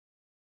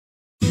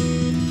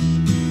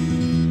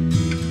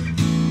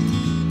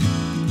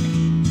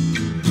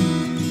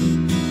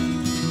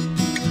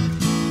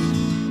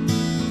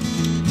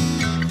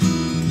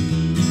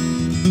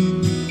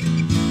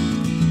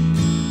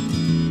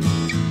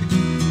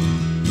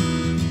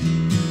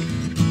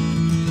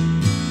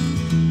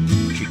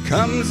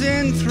comes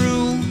in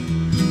through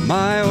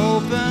my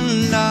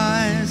open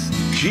eyes.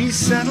 She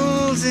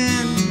settles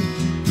in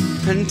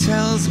and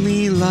tells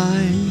me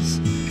lies,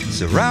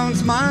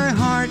 surrounds my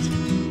heart,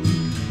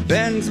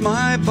 bends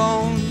my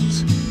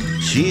bones.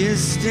 She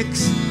is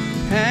sticks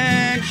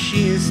and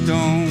she is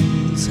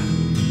stones.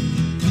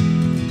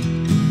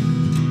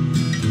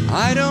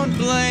 I don't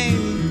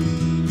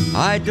blame,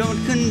 I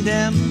don't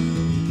condemn,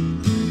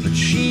 but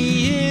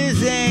she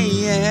is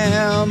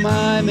AM,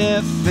 I'm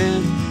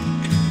FM.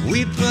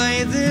 We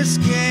play this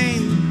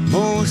game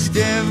most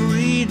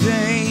every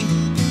day.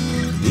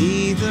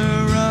 Neither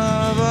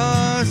of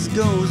us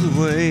goes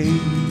away.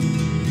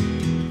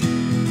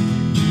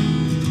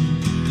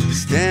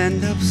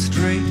 Stand up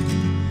straight,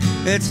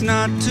 it's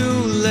not too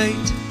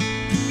late.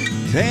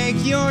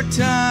 Take your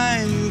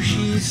time,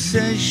 she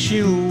says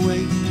she'll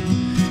wait.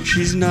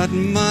 She's not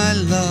my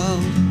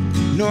love,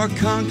 nor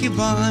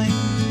concubine.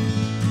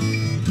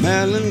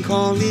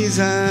 Melancholy's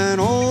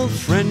an old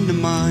friend of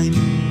mine.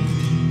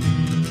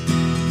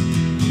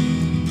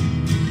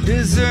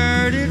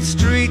 Deserted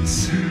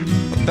streets,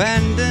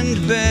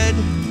 abandoned bed,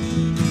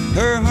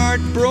 her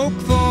heartbroken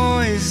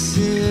voice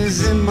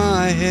is in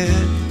my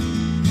head.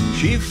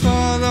 She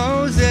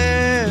follows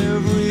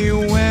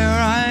everywhere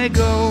I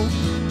go.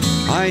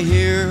 I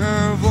hear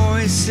her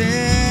voice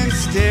in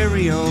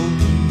stereo.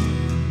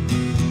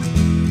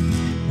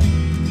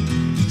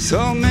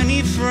 So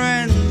many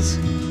friends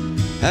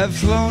have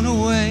flown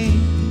away,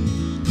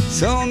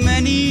 so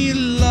many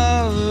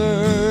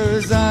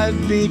lovers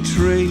I've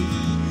betrayed,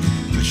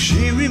 but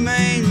she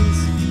remains,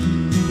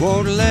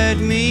 won't let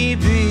me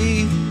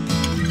be.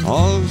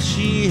 All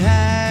she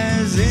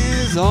has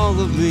is all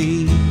of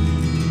me.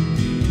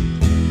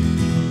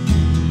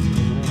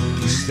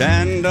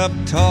 Stand up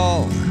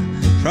tall,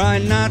 try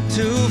not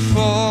to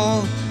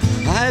fall.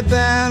 I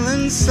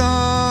balance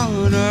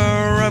on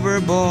a rubber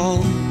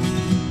ball.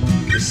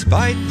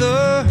 Despite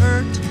the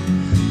hurt,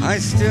 I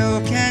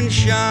still can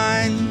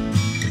shine.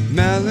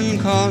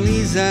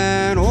 Melancholy's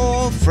an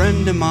old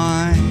friend of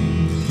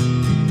mine.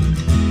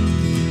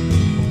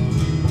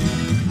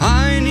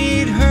 I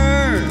need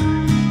her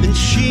and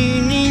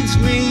she needs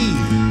me.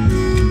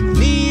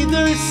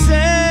 Neither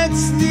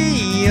sets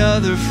the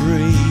other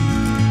free.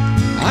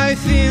 I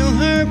feel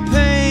her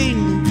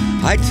pain,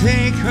 I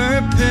take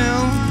her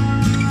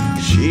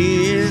pill.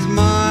 She is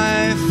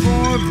my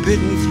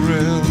forbidden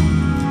thrill.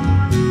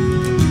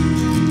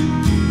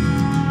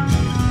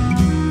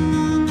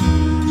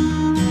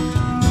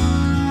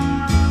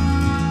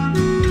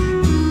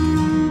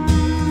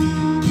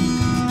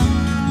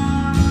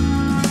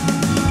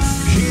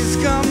 She's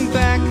come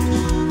back,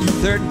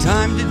 third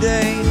time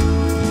today.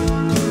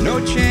 No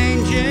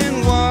change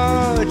in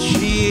what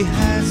she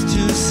has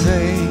to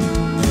say.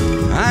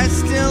 I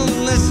still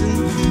listen,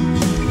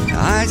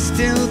 I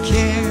still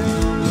care,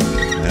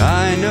 but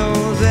I know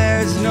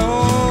there's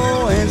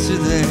no answer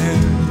there.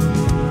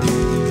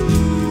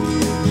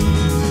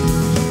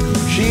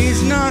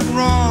 She's not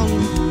wrong,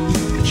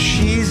 but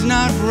she's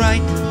not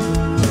right.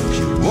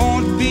 She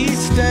won't be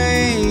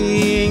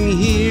staying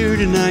here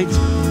tonight.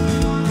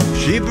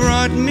 She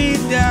brought me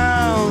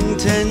down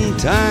 10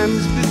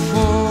 times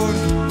before,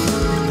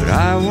 but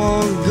I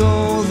won't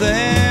go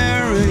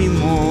there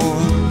anymore.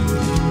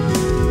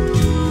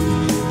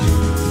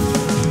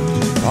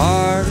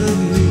 Part of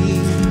me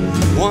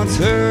wants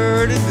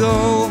her to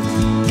go.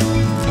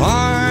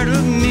 Part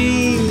of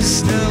me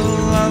still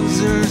loves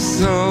her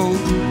so.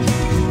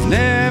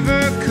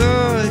 Never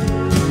could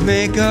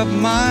make up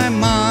my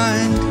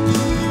mind.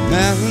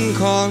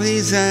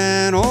 Melancholy's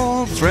an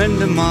old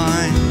friend of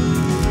mine.